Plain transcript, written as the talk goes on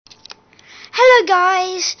Hello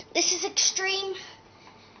guys, this is Extreme,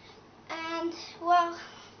 and well,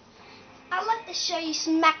 I'd like to show you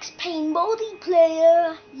some Max Payne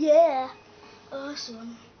multiplayer. Yeah,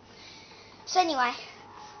 awesome. So anyway,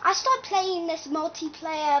 I started playing this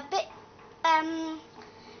multiplayer a bit,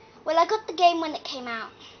 well, I got the game when it came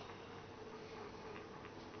out.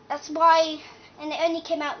 That's why, and it only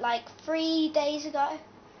came out like 3 days ago.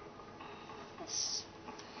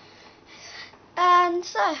 And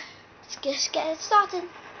so, let's just get it started.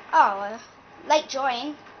 Oh, late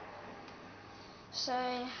join. So,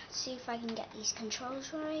 let's see if I can get these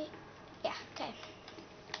controls right. Yeah, okay.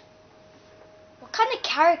 What kind of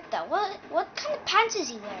character? What kind of pants is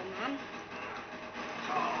he wearing, man?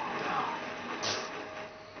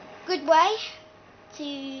 Good way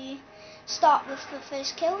to start with the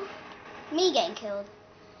first kill. Me getting killed.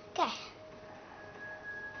 Okay.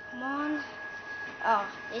 Come on. Oh,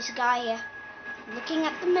 there's a guy here. Looking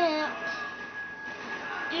at the map.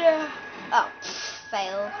 Yeah. Oh,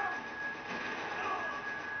 fail.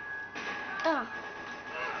 Oh.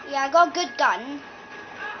 Yeah, I got a good gun.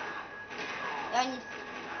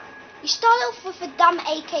 You start off with a dumb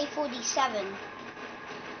AK-47.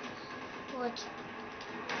 What?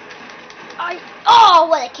 Oh,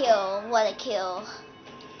 what a kill! What a kill!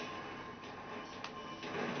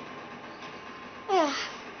 Yeah.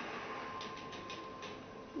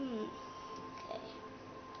 Okay.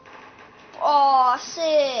 Oh,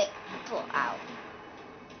 sick! Pull out.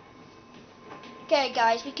 Okay,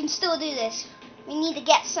 guys, we can still do this. We need to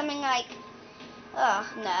get something like.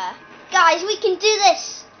 Oh, nah. Guys, we can do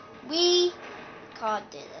this! We can't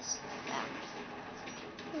do this.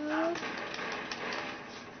 No.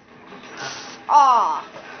 Oh.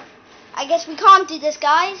 I guess we can't do this,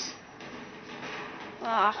 guys.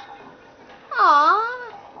 Ah.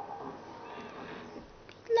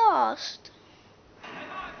 Lost.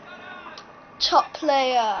 Top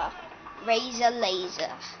player. Razor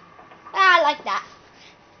laser. I like that.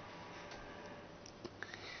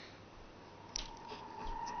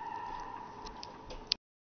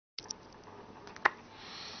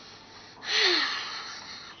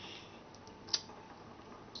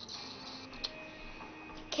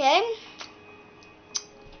 Okay.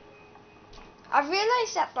 I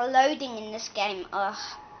realised that the loading in this game, I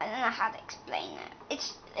don't know how to explain it.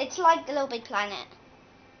 It's like the Little Big Planet.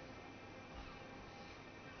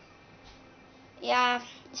 Yeah,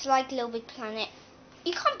 it's like Little Big Planet.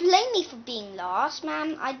 You can't blame me for being lost,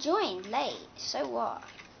 man. I joined late, so what?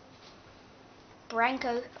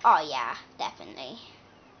 Branko, oh yeah, definitely.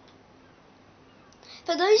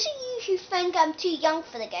 For those of you who think I'm too young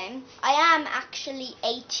for the game, I am actually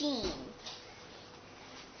 18.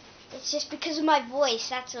 It's just because of my voice,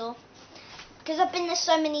 that's all. Because I've been to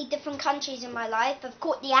so many different countries in my life, I've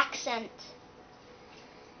caught the accent.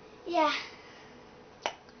 Yeah.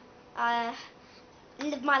 I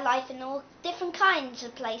live my life in all different kinds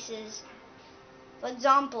of places. For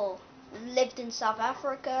example, lived in South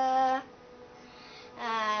Africa,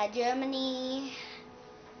 Germany,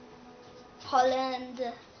 Holland,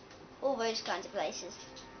 all those kinds of places.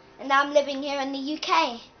 And now I'm living here in the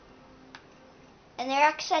UK. And their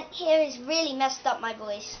accent here has really messed up my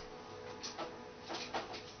voice.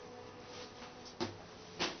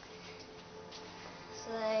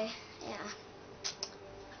 So, yeah.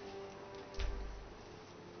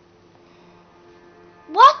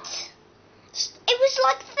 What? It was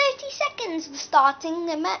like 30 seconds starting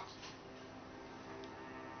the match.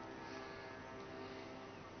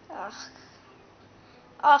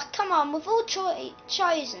 Oh, come on, we've all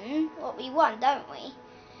chosen what we want, don't we?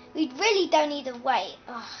 We really don't need to wait.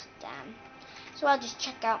 Oh, damn. So I'll just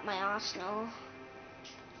check out my arsenal.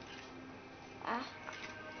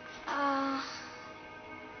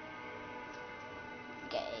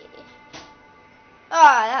 Gay.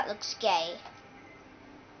 Oh, that looks gay.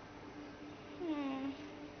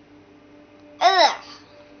 Ugh.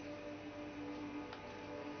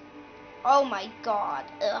 Oh my god.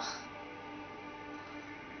 Ugh.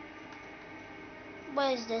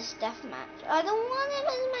 What is this deathmatch? I don't want it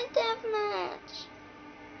as my deathmatch.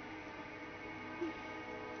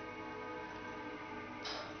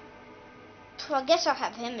 I guess I'll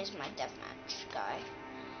have him as my deathmatch guy.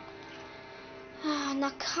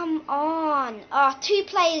 Now come on. 2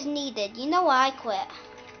 players needed. You know what? I quit.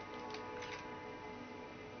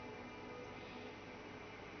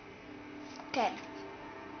 Okay.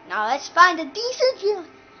 Now let's find a decent view.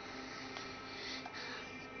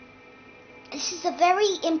 This is a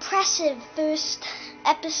very impressive first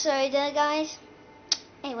episode, guys.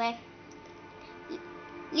 Anyway,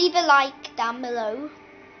 leave a like down below.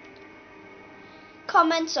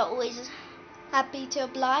 Comments are always happy to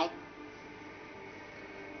oblige.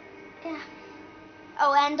 Yeah.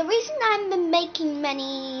 Oh, and the reason I'm making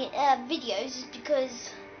many videos is because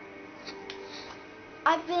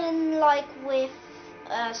I've been like with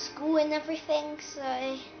school and everything,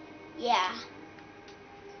 so yeah,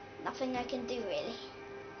 nothing I can do really.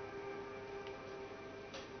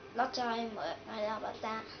 Lots of homework, I know about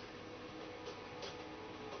that.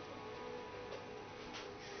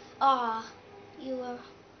 Ah, you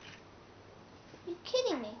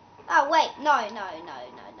kidding me? Oh wait, no.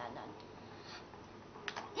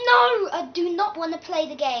 No, I do not want to play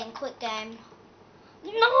the game. Quit game.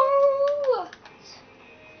 No!